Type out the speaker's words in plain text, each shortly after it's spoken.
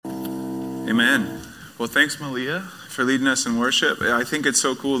Amen. Well, thanks, Malia, for leading us in worship. I think it's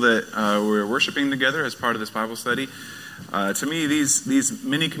so cool that we're worshiping together as part of this Bible study. To me, these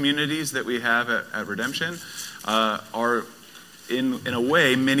mini communities that we have at Redemption are, in a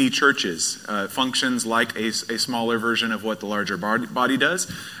way, mini churches. Functions like a smaller version of what the larger body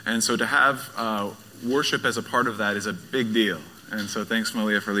does. And so to have worship as a part of that is a big deal. And so thanks,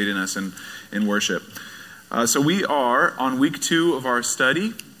 Malia, for leading us in worship. So we are on week 2 of our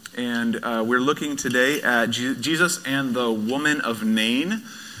study. And we're looking today at Jesus and the woman of Nain.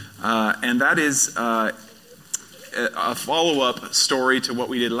 And that is a follow-up story to what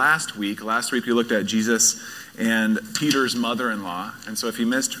we did last week. Last week we looked at Jesus and Peter's mother-in-law. And so if you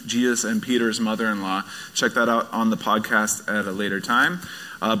missed Jesus and Peter's mother-in-law, check that out on the podcast at a later time.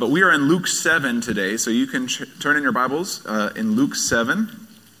 But we are in Luke 7 today. So you can turn in your Bibles in Luke 7,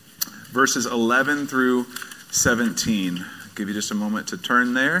 verses 11 through 17. Give you just a moment to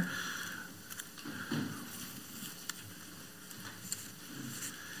turn there.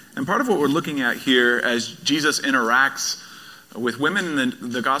 And part of what we're looking at here as Jesus interacts with women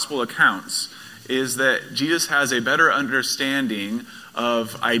in the gospel accounts is that Jesus has a better understanding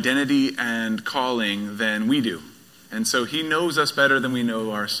of identity and calling than we do. And so he knows us better than we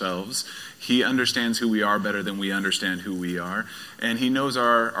know ourselves. He understands who we are better than we understand who we are. And he knows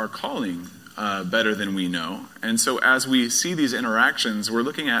our calling better than we know. And so as we see these interactions, we're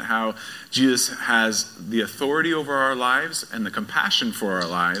looking at how Jesus has the authority over our lives and the compassion for our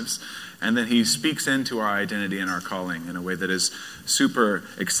lives, and then he speaks into our identity and our calling in a way that is super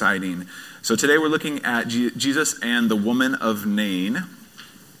exciting. So today we're looking at Jesus and the woman of Nain,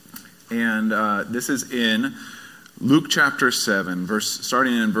 and this is in Luke chapter 7,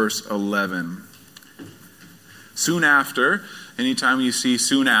 starting in verse 11. Soon after, anytime you see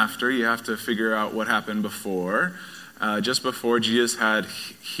soon after, you have to figure out what happened before. Just before, Jesus had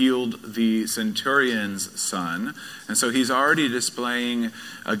healed the centurion's son. And so he's already displaying,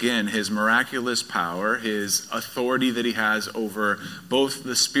 again, his miraculous power, his authority that he has over both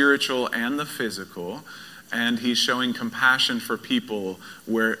the spiritual and the physical. And he's showing compassion for people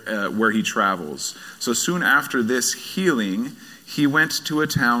where he travels. So soon after this healing, he went to a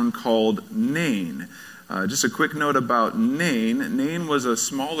town called Nain. Just a quick note about Nain. Nain was a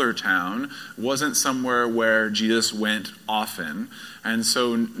smaller town, wasn't somewhere where Jesus went often. And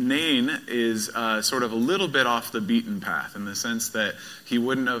so Nain is sort of a little bit off the beaten path in the sense that he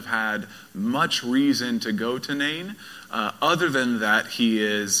wouldn't have had much reason to go to Nain. Other than that, he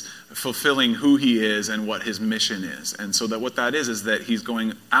is fulfilling who he is and what his mission is. And so that what that is that he's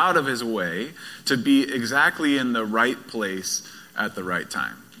going out of his way to be exactly in the right place at the right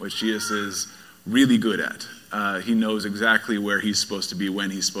time, which Jesus is really good at. He knows exactly where he's supposed to be,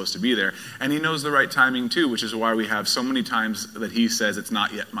 when he's supposed to be there. And he knows the right timing too, which is why we have so many times that he says, it's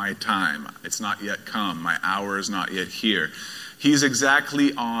not yet my time. It's not yet come. My hour is not yet here. He's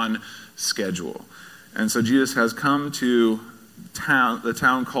exactly on schedule. And so Jesus has come to the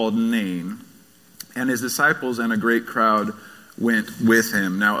town called Nain, and his disciples and a great crowd went with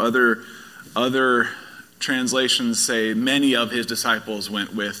him. Now other translations say many of his disciples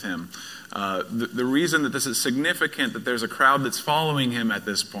went with him. The reason that this is significant, that there's a crowd that's following him at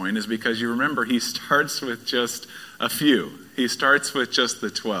this point, is because you remember he starts with just a few. He starts with just the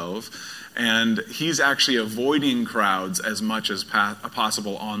 12, and he's actually avoiding crowds as much as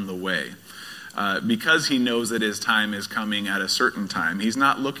possible on the way. Because he knows that his time is coming at a certain time. He's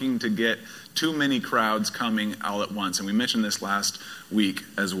not looking to get too many crowds coming all at once, and we mentioned this last week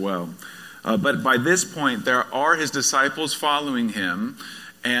as well. But by this point, there are his disciples following him,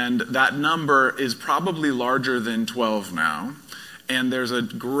 and that number is probably larger than 12 now. And there's a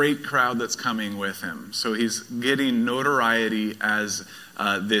great crowd that's coming with him. So he's getting notoriety as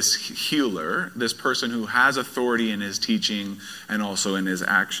this healer, this person who has authority in his teaching and also in his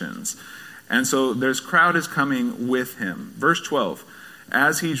actions. And so this crowd is coming with him. Verse 12,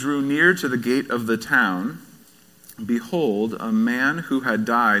 as he drew near to the gate of the town, behold, a man who had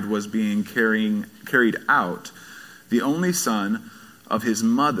died was being carried out, the only son of his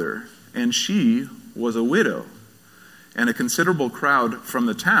mother, and she was a widow, and a considerable crowd from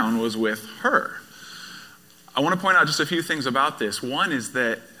the town was with her. I want to point out just a few things about this. One is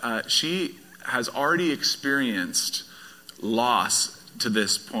that she has already experienced loss to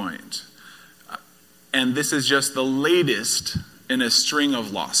this point, and this is just the latest in a string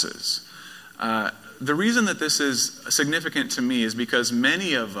of losses. The reason that this is significant to me is because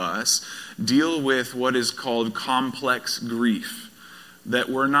many of us deal with what is called complex grief. That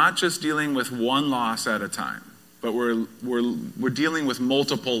we're not just dealing with one loss at a time, but we're dealing with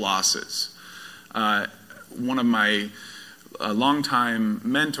multiple losses. One of my longtime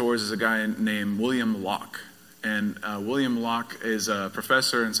mentors is a guy named William Locke. And William Locke is a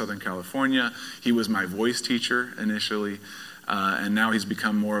professor in Southern California. He was my voice teacher initially, and now he's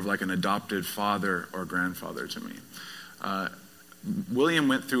become more of like an adopted father or grandfather to me. William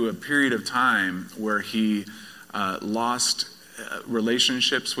went through a period of time where he lost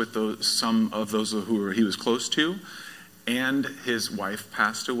relationships with some of those who he was close to, and his wife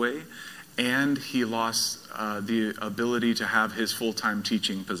passed away, and he lost the ability to have his full-time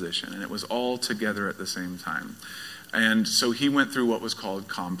teaching position, and it was all together at the same time. And so he went through what was called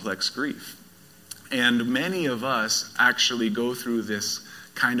complex grief. And many of us actually go through this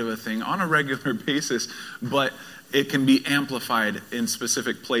kind of a thing on a regular basis, but it can be amplified in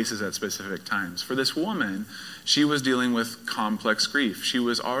specific places at specific times. For this woman, she was dealing with complex grief. She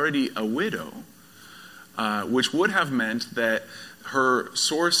was already a widow, which would have meant that her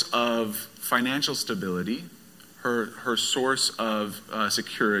source of financial stability, her source of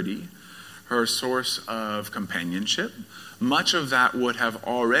security, her source of companionship, much of that would have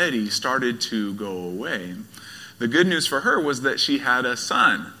already started to go away. The good news for her was that she had a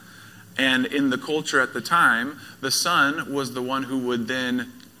son. And in the culture at the time, the son was the one who would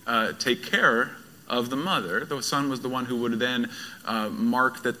then take care of the mother. The son was the one who would then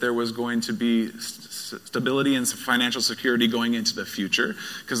mark that there was going to be stability and financial security going into the future,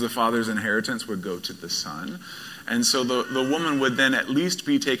 because the father's inheritance would go to the son. And so the woman would then at least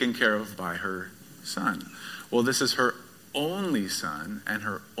be taken care of by her son. Well, this is her only son, and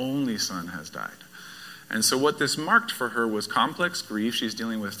her only son has died. And so what this marked for her was complex grief. She's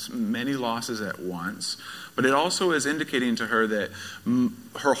dealing with many losses at once. But it also is indicating to her that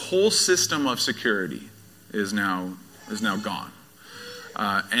her whole system of security is now gone.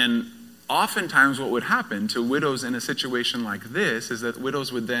 And oftentimes what would happen to widows in a situation like this is that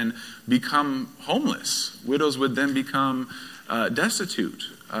widows would then become homeless. Widows would then become destitute,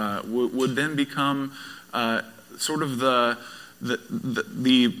 would then become sort of the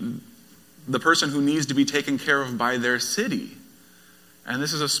person who needs to be taken care of by their city. And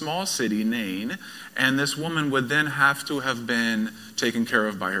this is a small city, Nain, and this woman would then have to have been taken care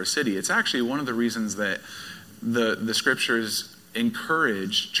of by her city. It's actually one of the reasons that the scriptures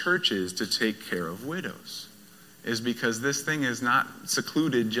encourage churches to take care of widows, is because this thing is not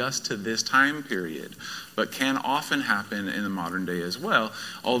secluded just to this time period, but can often happen in the modern day as well,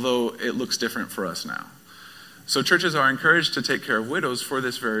 although it looks different for us now. So churches are encouraged to take care of widows for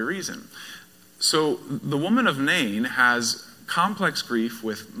this very reason. So the woman of Nain has complex grief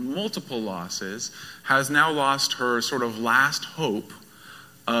with multiple losses, has now lost her sort of last hope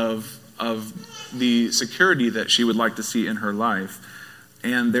of the security that she would like to see in her life.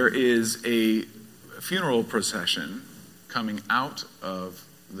 And there is a funeral procession coming out of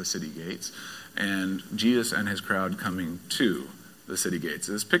the city gates, and Jesus and his crowd coming to the city gates.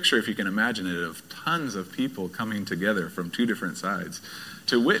 This picture, if you can imagine it, of tons of people coming together from two different sides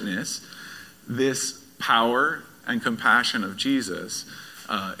to witness this power and compassion of Jesus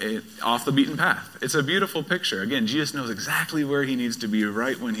off the beaten path. It's a beautiful picture. Again, Jesus knows exactly where he needs to be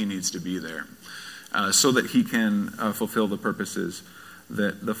right when he needs to be there, so that he can fulfill the purposes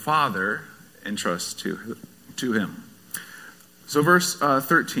that the Father entrusts to him. So verse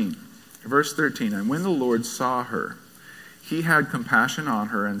 13, and when the Lord saw her, he had compassion on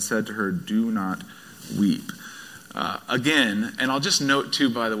her and said to her, "Do not weep." Again, and I'll just note too,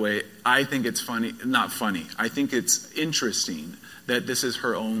 by the way, I think it's not funny. I think it's interesting that this is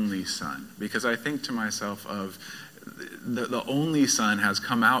her only son, because I think to myself of the only son has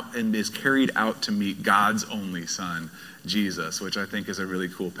come out and is carried out to meet God's only son, Jesus, which I think is a really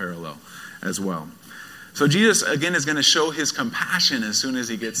cool parallel as well. So Jesus, again, is going to show his compassion as soon as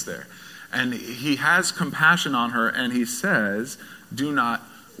he gets there. And he has compassion on her, and he says, "Do not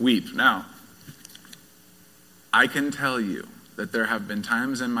weep." Now, I can tell you that there have been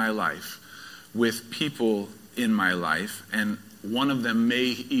times in my life with people in my life, and one of them may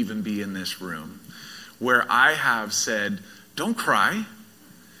even be in this room, where I have said, "Don't cry,"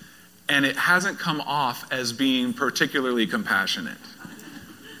 and it hasn't come off as being particularly compassionate.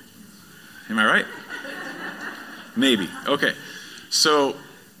 Am I right? Maybe. Okay. So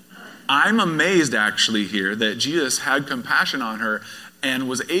I'm amazed actually here that Jesus had compassion on her and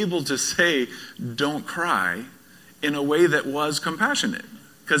was able to say, "Don't cry," in a way that was compassionate,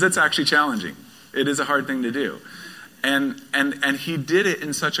 because it's actually challenging. It is a hard thing to do. And he did it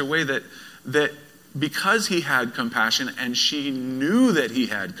in such a way that because he had compassion and she knew that he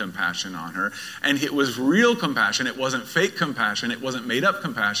had compassion on her, and it was real compassion, it wasn't fake compassion, it wasn't made up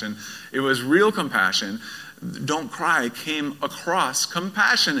compassion, it was real compassion. "Don't cry" came across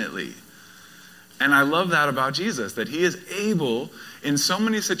compassionately. And I love that about Jesus, that he is able in so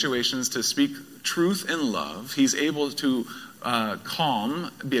many situations to speak truth in love. He's able to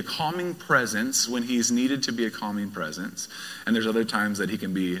be a calming presence when he's needed to be a calming presence. And there's other times that he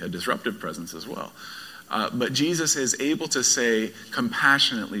can be a disruptive presence as well. But Jesus is able to say,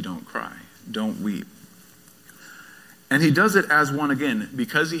 compassionately, don't cry, don't weep. And he does it as one, again,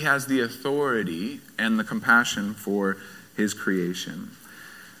 because he has the authority and the compassion for his creation.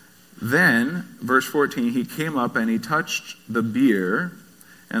 Then, verse 14, he came up and he touched the bier,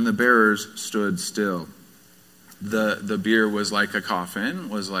 and the bearers stood still. The bier was like a coffin,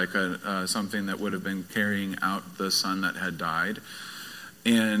 was like something that would have been carrying out the son that had died.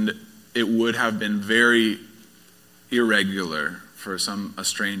 And it would have been very irregular for a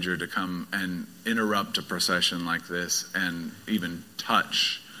stranger to come and interrupt a procession like this and even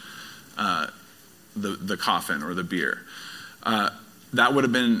touch the coffin or the bier. That would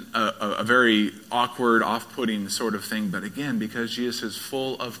have been a very awkward, off-putting sort of thing. But again, because Jesus is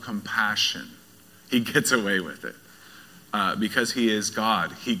full of compassion, he gets away with it. Because he is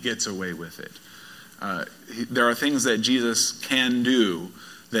God, he gets away with it. There are things that Jesus can do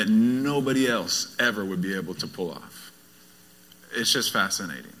that nobody else ever would be able to pull off. It's just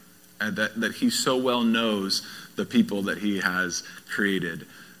fascinating. And that he so well knows the people that he has created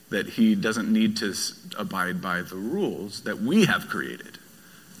that he doesn't need to abide by the rules that we have created.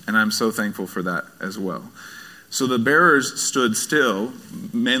 And I'm so thankful for that as well. So the bearers stood still,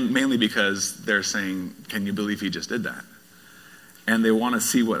 mainly because they're saying, can you believe he just did that? And they want to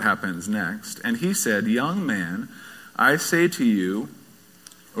see what happens next. And he said, young man, I say to you,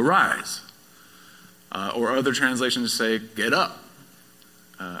 arise. Or other translations say, get up.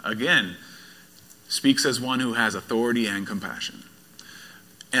 Again, speaks as one who has authority and compassion.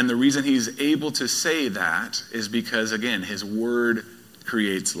 And the reason he's able to say that is because, again, his word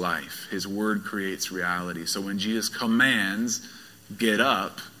creates life. His word creates reality. So when Jesus commands, get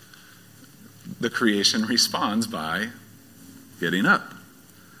up, the creation responds by getting up.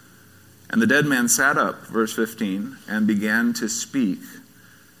 And the dead man sat up, verse 15, and began to speak.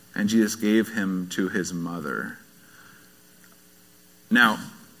 And Jesus gave him to his mother. Now,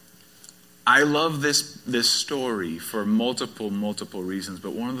 I love this story for multiple reasons,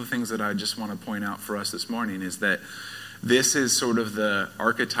 but one of the things that I just want to point out for us this morning is that this is sort of the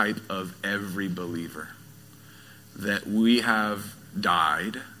archetype of every believer. That we have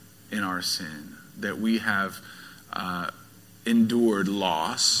died in our sin, that we have endured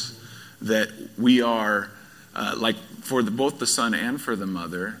loss, that we are, like for both the son and for the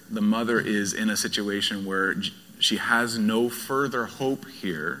mother is in a situation where she has no further hope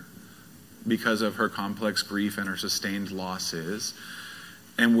here because of her complex grief and her sustained losses.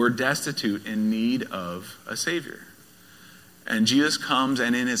 And we're destitute in need of a Savior. And Jesus comes,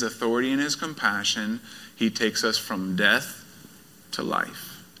 and in his authority and his compassion, he takes us from death to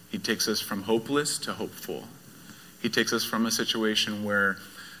life. He takes us from hopeless to hopeful. He takes us from a situation where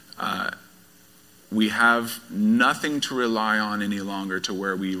we have nothing to rely on any longer to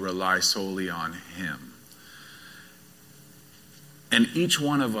where we rely solely on him. And each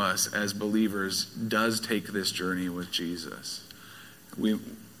one of us as believers does take this journey with Jesus.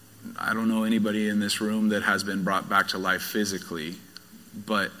 I don't know anybody in this room that has been brought back to life physically,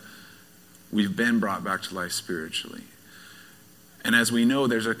 but we've been brought back to life spiritually. And as we know,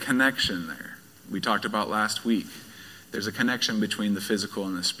 there's a connection there. We talked about last week. There's a connection between the physical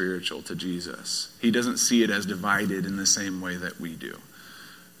and the spiritual to Jesus. He doesn't see it as divided in the same way that we do.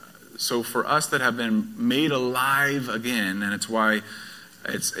 So for us that have been made alive again, and it's why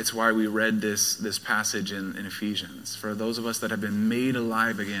we read this passage in Ephesians. For those of us that have been made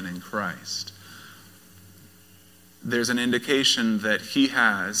alive again in Christ, there's an indication that he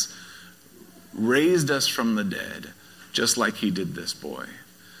has raised us from the dead, just like he did this boy.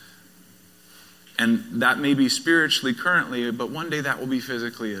 And that may be spiritually currently, but one day that will be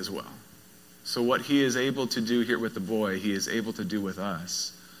physically as well. So what he is able to do here with the boy, he is able to do with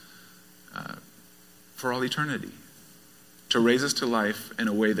us for all eternity. To raise us to life in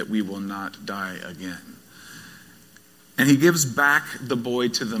a way that we will not die again. And he gives back the boy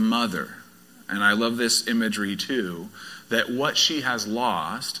to the mother. And I love this imagery too, that what she has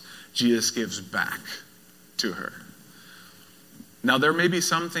lost, Jesus gives back to her. Now there may be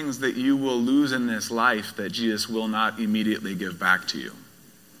some things that you will lose in this life that Jesus will not immediately give back to you.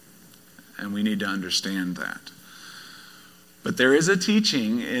 And we need to understand that. But there is a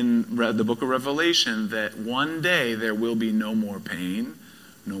teaching in the book of Revelation that one day there will be no more pain,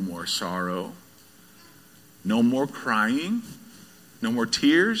 no more sorrow, no more crying, no more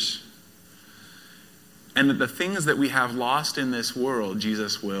tears. And that the things that we have lost in this world,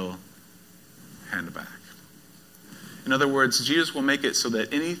 Jesus will hand back. In other words, Jesus will make it so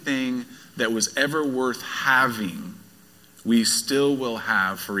that anything that was ever worth having, we still will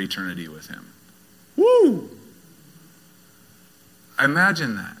have for eternity with him. Woo!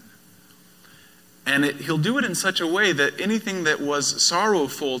 Imagine that. And he'll do it in such a way that anything that was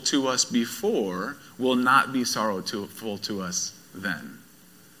sorrowful to us before will not be sorrowful to us then.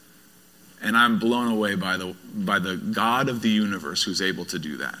 And I'm blown away by the God of the universe who's able to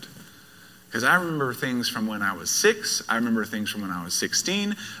do that. Because I remember things from when I was 6, I remember things from when I was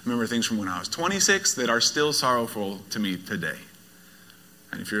 16, I remember things from when I was 26 that are still sorrowful to me today.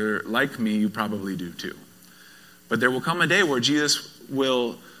 And if you're like me, you probably do too. But there will come a day where Jesus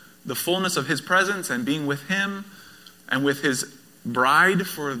will, the fullness of his presence and being with him and with his bride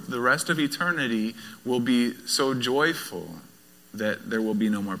for the rest of eternity will be so joyful that there will be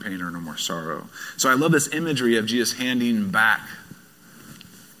no more pain or no more sorrow. So I love this imagery of Jesus handing back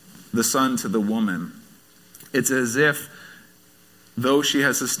the son to the woman. It's as if, though she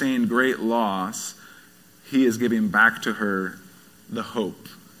has sustained great loss, he is giving back to her the hope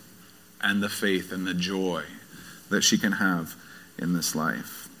and the faith and the joy that she can have in this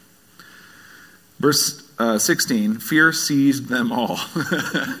life. Verse 16, fear seized them all.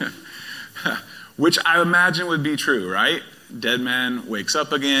 Which I imagine would be true, right? Dead man wakes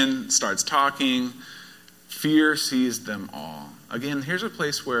up again, starts talking. Fear seized them all. Again, here's a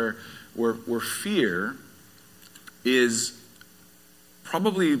place where fear is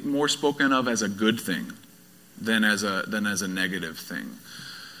probably more spoken of as a good thing than as a negative thing.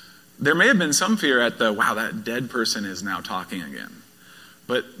 There may have been some fear at wow, that dead person is now talking again.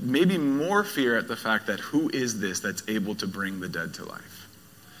 But maybe more fear at the fact that who is this that's able to bring the dead to life?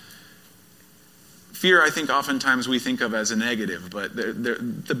 Fear, I think, oftentimes we think of as a negative, but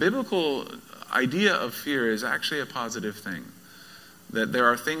the biblical idea of fear is actually a positive thing. That there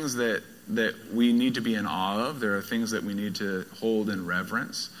are things that we need to be in awe of. There are things that we need to hold in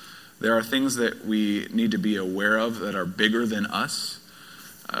reverence. There are things that we need to be aware of that are bigger than us.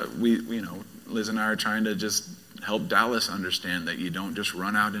 Liz and I are trying to just help Dallas understand that you don't just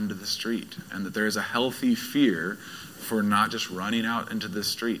run out into the street, and that there is a healthy fear for not just running out into the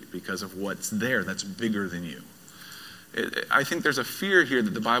street because of what's there that's bigger than you. I think there's a fear here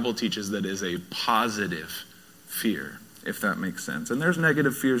that the Bible teaches that is a positive fear, if that makes sense. And there's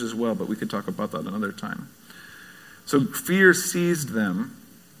negative fears as well, but we could talk about that another time. So fear seized them,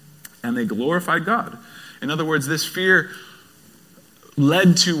 and they glorified God. In other words, this fear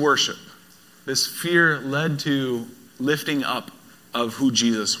led to worship. This fear led to lifting up of who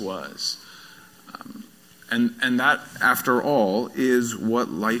Jesus was. And that, after all, is what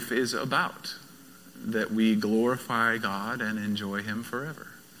life is about. That we glorify God and enjoy him forever.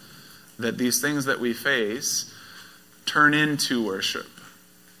 That these things that we face turn into worship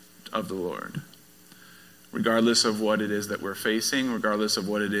of the Lord. Regardless of what it is that we're facing, regardless of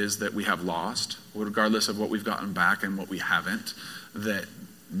what it is that we have lost, regardless of what we've gotten back and what we haven't, that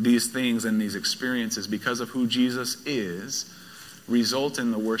these things and these experiences, because of who Jesus is, result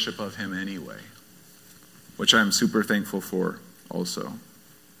in the worship of him anyway, which I'm super thankful for also.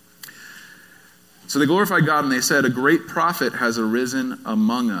 So they glorified God and they said, a great prophet has arisen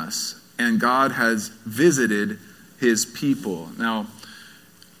among us, and God has visited his people. Now,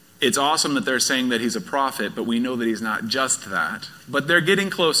 it's awesome that they're saying that he's a prophet, but we know that he's not just that. But they're getting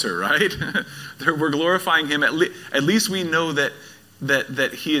closer, right? We're glorifying him. At least we know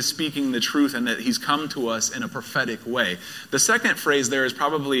that he is speaking the truth and that he's come to us in a prophetic way. The second phrase there is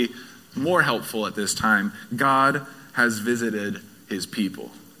probably more helpful at this time. God has visited his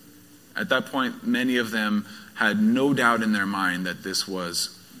people. At that point, many of them had no doubt in their mind that this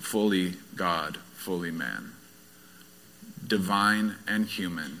was fully God, fully man. Divine and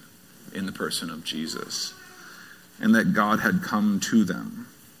human in the person of Jesus. And that God had come to them.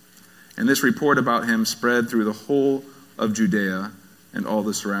 And this report about him spread through the whole of Judea and all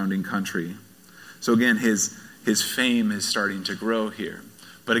the surrounding country. So again, his fame is starting to grow here.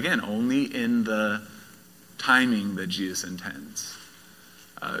 But again, only in the timing that Jesus intends.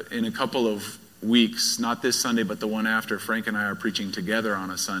 In a couple of weeks, not this Sunday, but the one after, Frank and I are preaching together on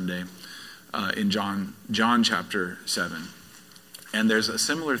a Sunday in John chapter 7. And there's a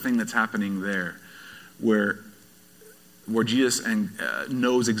similar thing that's happening there where Jesus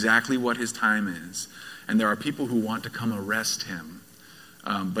knows exactly what his time is. And there are people who want to come arrest him.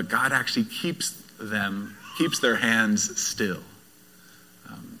 But God actually keeps their hands still.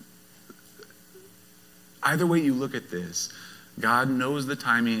 Either way you look at this, God knows the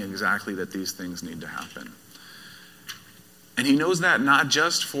timing exactly that these things need to happen. And he knows that not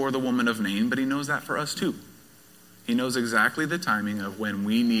just for the woman of Nain, but he knows that for us too. He knows exactly the timing of when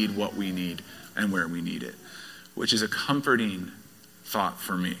we need what we need and where we need it, which is a comforting thought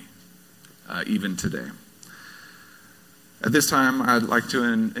for me, even today. At this time, I'd like to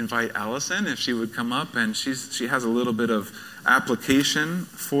invite Allison, if she would come up, and she has a little bit of application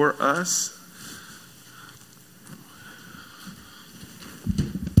for us.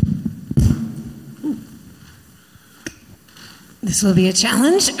 This will be a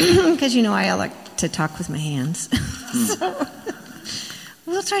challenge because I like to talk with my hands. So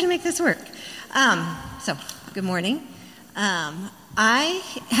we'll try to make this work. So good morning. You'll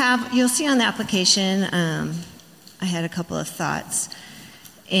see on the application, I had a couple of thoughts,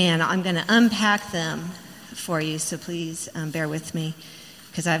 and I'm going to unpack them for you, so please bear with me,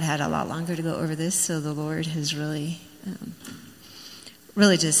 because I've had a lot longer to go over this, so the Lord has really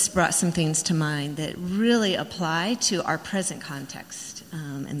just brought some things to mind that really apply to our present context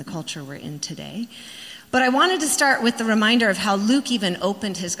and the culture we're in today. But I wanted to start with the reminder of how Luke even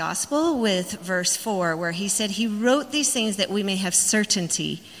opened his gospel with verse 4, where he said, he wrote these things that we may have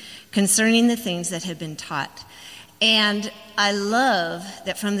certainty concerning the things that have been taught. And I love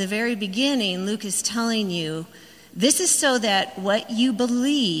that from the very beginning, Luke is telling you, this is so that what you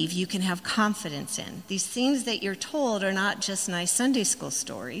believe you can have confidence in. These things that you're told are not just nice Sunday school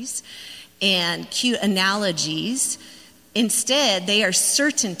stories and cute analogies. Instead, they are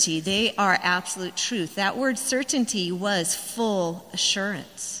certainty. They are absolute truth. That word certainty was full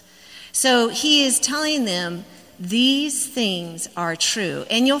assurance. So he is telling them these things are true.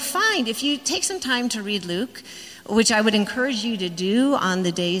 And you'll find, if you take some time to read Luke, which I would encourage you to do on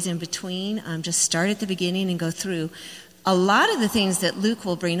the days in between, just start at the beginning and go through. A lot of the things that Luke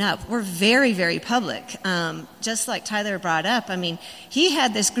will bring up were very, very public. Just like Tyler brought up, he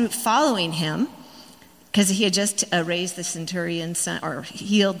had this group following him because he had just raised the centurion's son, or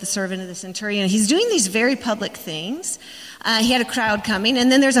healed the servant of the centurion. He's doing these very public things. He had a crowd coming,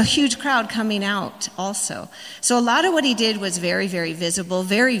 and then there's a huge crowd coming out also. So a lot of what he did was very, very visible,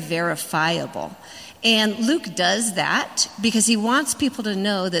 very verifiable. And Luke does that because he wants people to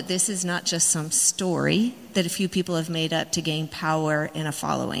know that this is not just some story that a few people have made up to gain power and a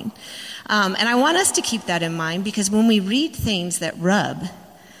following. And I want us to keep that in mind, because when we read things that rub,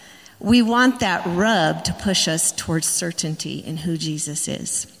 we want that rub to push us towards certainty in who Jesus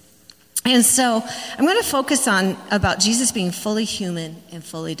is. And so I'm going to focus on about Jesus being fully human and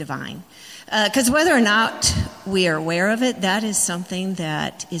fully divine. Because whether or not we are aware of it, that is something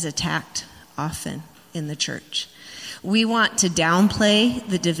that is attacked often in the church. We want to downplay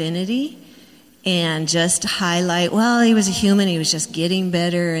the divinity and just highlight, well, he was a human, he was just getting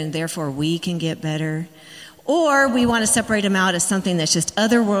better, and therefore we can get better. Or we want to separate him out as something that's just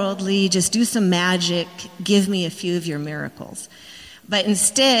otherworldly, just do some magic, give me a few of your miracles. But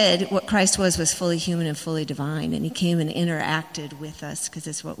instead, what Christ was fully human and fully divine, and he came and interacted with us because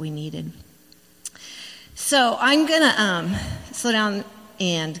it's what we needed. So I'm going to slow down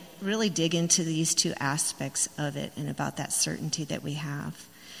and really dig into these two aspects of it and about that certainty that we have.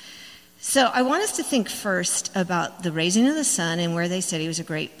 So I want us to think first about the raising of the son and where they said he was a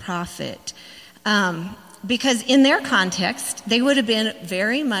great prophet. Because in their context, they would have been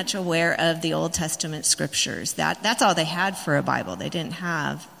very much aware of the Old Testament scriptures. That's all they had for a Bible. They didn't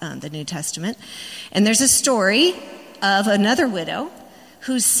have the New Testament. And there's a story of another widow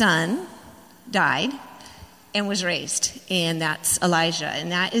whose son died and was raised, and that's Elijah,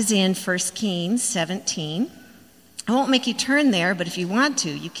 and that is in 1 Kings 17. I won't make you turn there, but if you want to,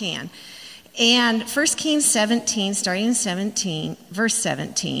 you can. And 1 Kings 17, starting in 17, verse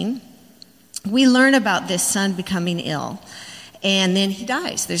 17, we learn about this son becoming ill, and then he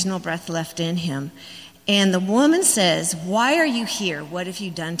dies. There's no breath left in him. And the woman says, "Why are you here? What have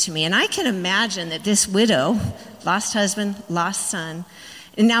you done to me?" And I can imagine that this widow, lost husband, lost son,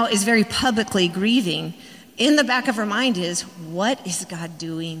 and now is very publicly grieving. In the back of her mind is, what is God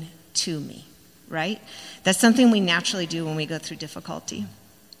doing to me, right? That's something we naturally do when we go through difficulty.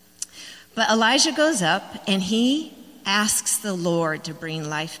 But Elijah goes up and he asks the Lord to bring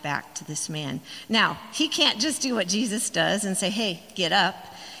life back to this man. Now, he can't just do what Jesus does and say, hey, get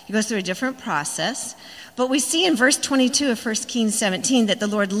up. He goes through a different process. But we see in verse 22 of 1 Kings 17 that the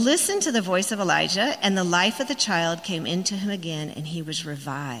Lord listened to the voice of Elijah, and the life of the child came into him again, and he was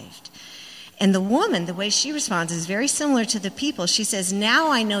revived. And the woman, the way she responds is very similar to the people. She says, "Now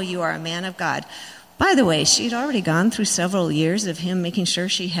I know you are a man of God." By the way, she'd already gone through several years of him making sure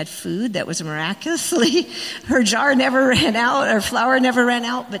she had food that was miraculously, her jar never ran out, her flour never ran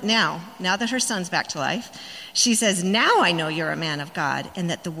out. But now that her son's back to life, she says, "Now I know you're a man of God,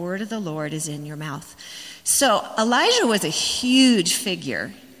 and that the word of the Lord is in your mouth." So Elijah was a huge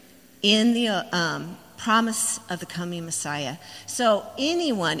figure in the promise of the coming Messiah. So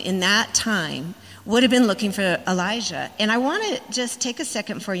anyone in that time would have been looking for Elijah. And I want to just take a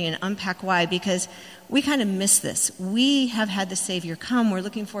second for you and unpack why, because we kind of miss this. We have had the Savior come. We're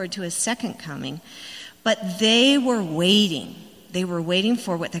looking forward to his second coming. But they were waiting. They were waiting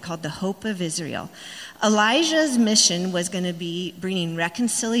for what they called the hope of Israel. Elijah's mission was going to be bringing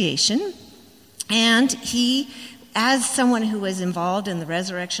reconciliation. And he, as someone who was involved in the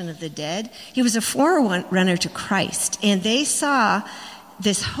resurrection of the dead, he was a forerunner to Christ. And they saw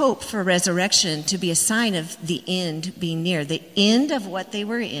this hope for resurrection to be a sign of the end being near, the end of what they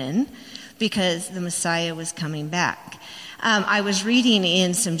were in, because the Messiah was coming back. I was reading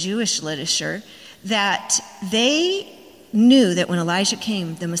in some Jewish literature that they knew that when Elijah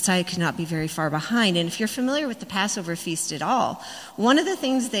came, the Messiah could not be very far behind. And if you're familiar with the Passover feast at all, one of the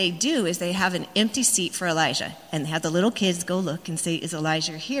things they do is they have an empty seat for Elijah. And they have the little kids go look and say, is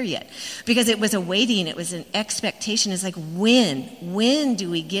Elijah here yet? Because it was a waiting, it was an expectation. It's like, when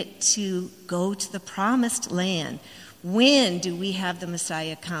do we get to go to the promised land? When do we have the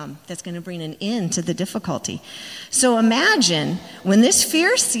Messiah come that's going to bring an end to the difficulty? So imagine when this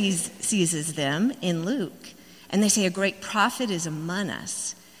fear seizes them in Luke, and they say a great prophet is among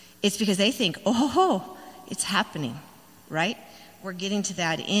us. It's because they think, it's happening, right? We're getting to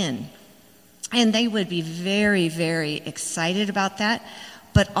that end. And they would be very, very excited about that,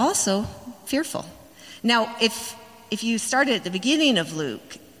 but also fearful. Now, if you started at the beginning of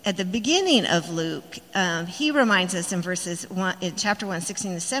Luke, he reminds us in chapter 1,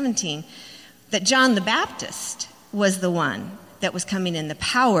 16 to 17, that John the Baptist was the one that was coming in the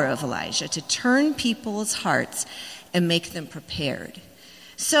power of Elijah to turn people's hearts and make them prepared.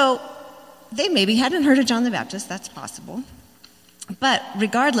 So they maybe hadn't heard of John the Baptist, that's possible. But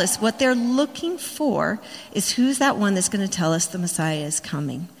regardless, what they're looking for is who's that one that's going to tell us the Messiah is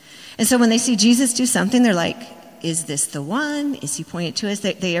coming. And so when they see Jesus do something, they're like, is this the one? Is he pointing to us?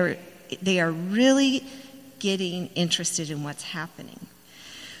 They are really getting interested in what's happening.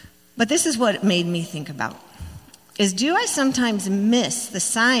 But this is what it made me think about. Do I sometimes miss the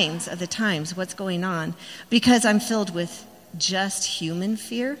signs of the times, what's going on, because I'm filled with just human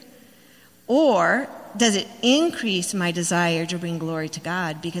fear? Or does it increase my desire to bring glory to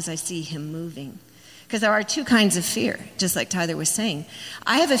God because I see him moving? Because there are two kinds of fear, just like Tyler was saying.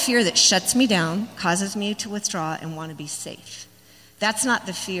 I have a fear that shuts me down, causes me to withdraw and want to be safe. That's not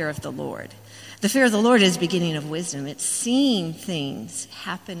the fear of the Lord. The fear of the Lord is beginning of wisdom. It's seeing things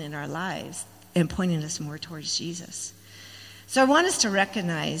happen in our lives and pointing us more towards Jesus. So I want us to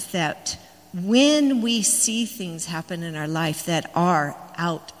recognize that when we see things happen in our life that are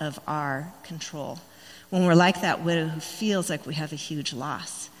out of our control, when we're like that widow who feels like we have a huge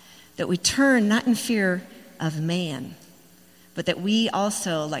loss, that we turn not in fear of man, but that we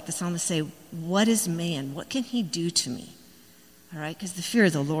also, like the psalmist say, what is man? What can he do to me? All right, because the fear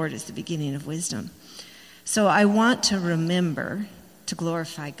of the Lord is the beginning of wisdom. So I want to remember to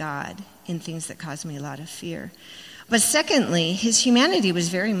glorify God in things that cause me a lot of fear. But secondly, his humanity was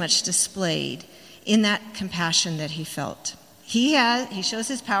very much displayed in that compassion that he felt. He shows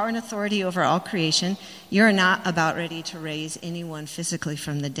his power and authority over all creation. You're not about ready to raise anyone physically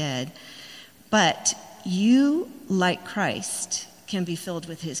from the dead. But you, like Christ, can be filled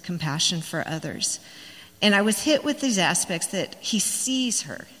with his compassion for others. And I was hit with these aspects that he sees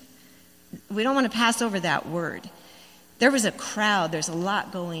her. We don't want to pass over that word. There was a crowd, there's a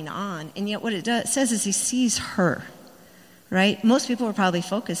lot going on, and yet what it says is he sees her, right? Most people were probably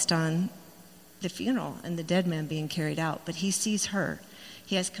focused on the funeral and the dead man being carried out, but he sees her.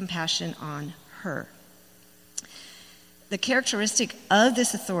 He has compassion on her. The characteristic of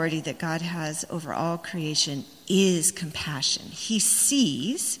this authority that God has over all creation is compassion. He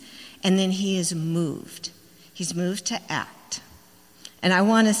sees, and then he is moved. He's moved to act. And I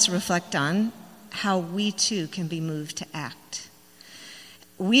want us to reflect on how we too can be moved to act.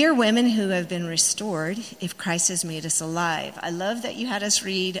 We are women who have been restored if Christ has made us alive. I love that you had us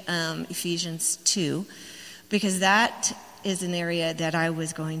read Ephesians 2, because that is an area that I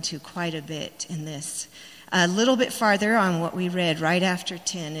was going to quite a bit in this. A little bit farther on what we read right after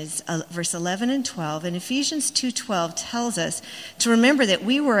 10 is verse 11 and 12. And Ephesians 2:12 tells us to remember that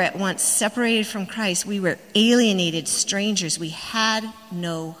we were at once separated from Christ. We were alienated, strangers. We had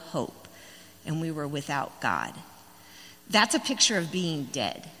no hope, and we were without God. That's a picture of being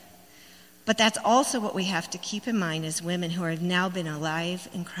dead. But that's also what we have to keep in mind as women who have now been alive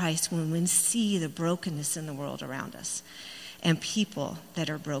in Christ when we see the brokenness in the world around us and people that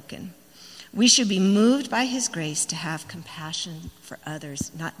are broken. We should be moved by his grace to have compassion for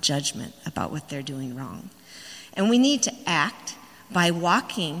others, not judgment about what they're doing wrong. And we need to act by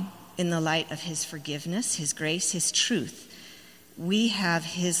walking in the light of his forgiveness, his grace, his truth. We have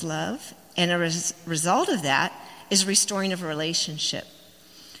his love, and a result of that is restoring of a relationship.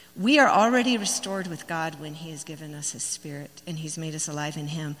 We are already restored with God when he has given us his Spirit, and he's made us alive in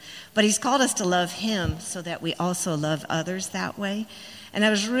him. But he's called us to love him so that we also love others that way. And I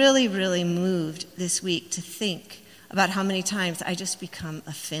was really, really moved this week to think about how many times I just become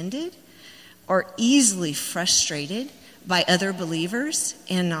offended or easily frustrated by other believers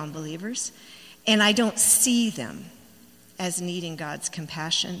and non-believers, and I don't see them as needing God's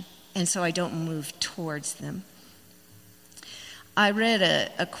compassion, and so I don't move towards them. I read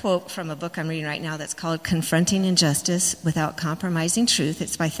a quote from a book I'm reading right now that's called Confronting Injustice Without Compromising Truth.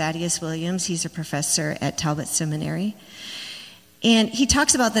 It's by Thaddeus Williams. He's a professor at Talbot Seminary. And he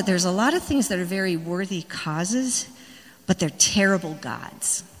talks about that there's a lot of things that are very worthy causes, but they're terrible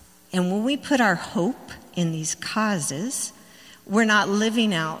gods. And when we put our hope in these causes, we're not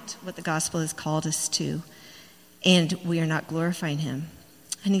living out what the gospel has called us to, and we are not glorifying him.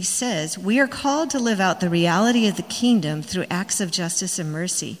 And he says, we are called to live out the reality of the kingdom through acts of justice and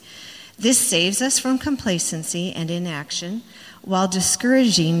mercy. This saves us from complacency and inaction while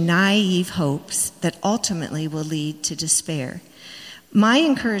discouraging naive hopes that ultimately will lead to despair. My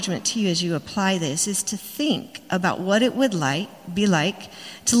encouragement to you as you apply this is to think about what it would be like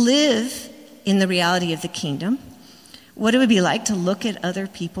to live in the reality of the kingdom, what it would be like to look at other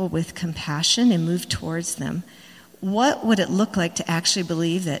people with compassion and move towards them. What would it look like to actually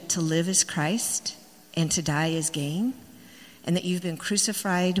believe that to live is Christ and to die is gain, and that you've been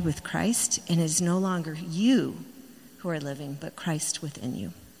crucified with Christ and it is no longer you who are living, but Christ within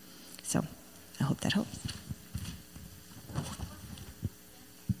you? So I hope that helps.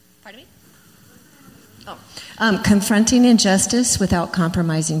 Pardon me? Confronting injustice without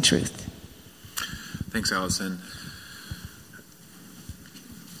compromising truth. Thanks, Allison.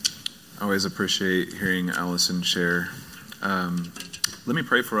 I always appreciate hearing Allison share. Let me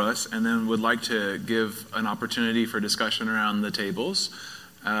pray for us, and then would like to give an opportunity for discussion around the tables.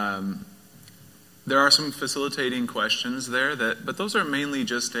 There are some facilitating questions there, but those are mainly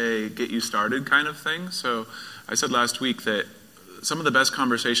just a get you started kind of thing. So I said last week that some of the best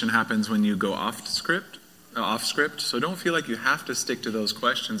conversation happens when you go off script. So don't feel like you have to stick to those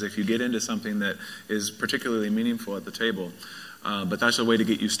questions if you get into something that is particularly meaningful at the table. But that's a way to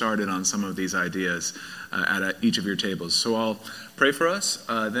get you started on some of these ideas at each of your tables. So I'll pray for us.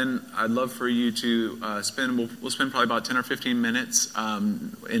 Then I'd love for you to we'll spend probably about 10 or 15 minutes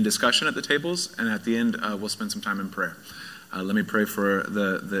in discussion at the tables. And at the end, we'll spend some time in prayer. Let me pray for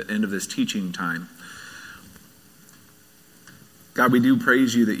the end of this teaching time. God, we do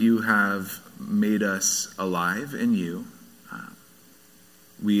praise you that you have made us alive in you.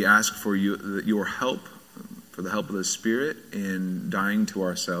 We ask for your help, for the help of the Spirit in dying to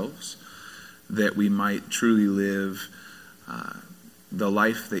ourselves, that we might truly live the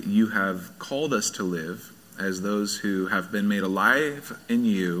life that you have called us to live as those who have been made alive in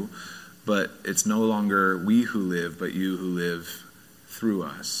you, but it's no longer we who live, but you who live through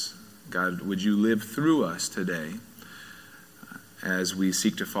us. God, would you live through us today as we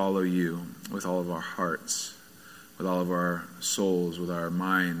seek to follow you with all of our hearts, with all of our souls, with our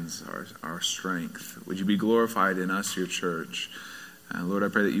minds, our strength. Would you be glorified in us, your church? Lord, I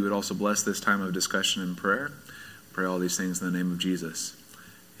pray that you would also bless this time of discussion and prayer. Pray all these things in the name of Jesus.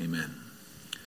 Amen.